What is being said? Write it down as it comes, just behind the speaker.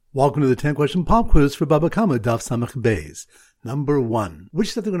Welcome to the 10-question pop quiz for Bava Kamma, Daf Samach Beis. Number 1.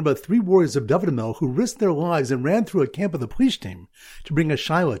 Which said they're about 3 warriors of David Amel who risked their lives and ran through a camp of the Plishtim to bring a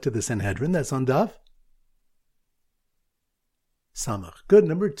Shiloh to the Sanhedrin? That's on Daf Samach. Good.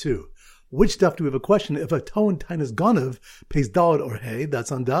 Number 2. Which Daf do we have a question if a Toan Tainas Ganav pays Dalad or Hay?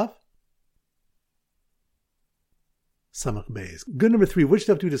 That's on Daf Samach Beis. Good. Number 3. Which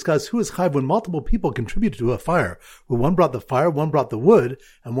stuff do we discuss who is chayv when multiple people contributed to a fire, where one brought the fire, one brought the wood,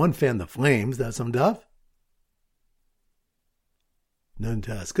 and one fanned the flames? That's some daf. None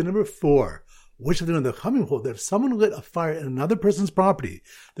test. Good. Number 4. Which of them the Chachamim hold that if someone lit a fire in another person's property,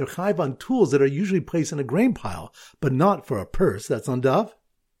 they're chayv on tools that are usually placed in a grain pile, but not for a purse? That's on daf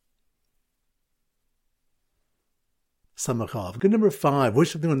Samachav. Good. Number 5.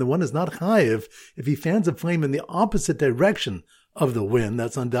 Which of them when the one is not chayiv if he fans a flame in the opposite direction of the wind?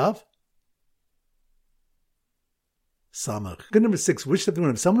 That's on daf Samach. Good. Number 6. Which of them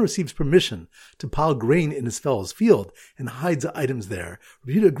when if someone receives permission to pile grain in his fellow's field and hides the items there,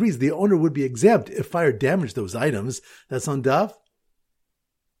 Rebuta agrees the owner would be exempt if fire damaged those items? That's on daf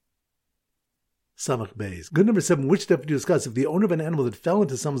Samach Beis. Good. Number 7. Which step do you discuss if the owner of an animal that fell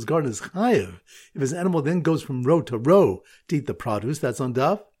into someone's garden is chayiv if his animal then goes from row to row to eat the produce? That's on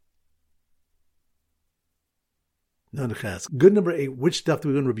daf Nonches. Good. Number 8. Which stuff do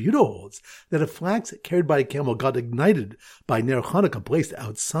we learn Rebuta holds that if flax carried by a camel got ignited by Ner Chanukah placed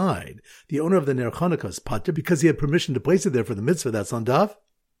outside, the owner of the Ner Chanukah is patur because he had permission to place it there for the mitzvah? That's on daf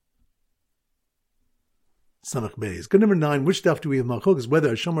Samach Beis. Good. Number 9. Which daf do we have machlokas whether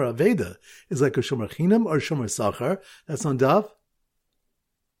a shomer aveda is like a shomer chinam or a shomer sachar? That's on daf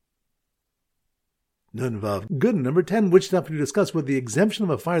Nun vav. Good. Number 10. Which daf do we discuss whether the exemption of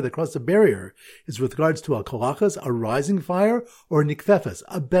a fire that crossed a barrier is with regards to a kolachas, a rising fire, or a nikfefes,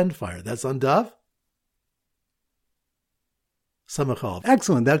 a bent fire? That's on daf Samachal.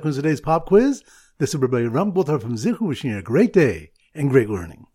 Excellent. That concludes today's pop quiz. This is Rabbi Ram Botar from Zichu wishing you a great day and great learning.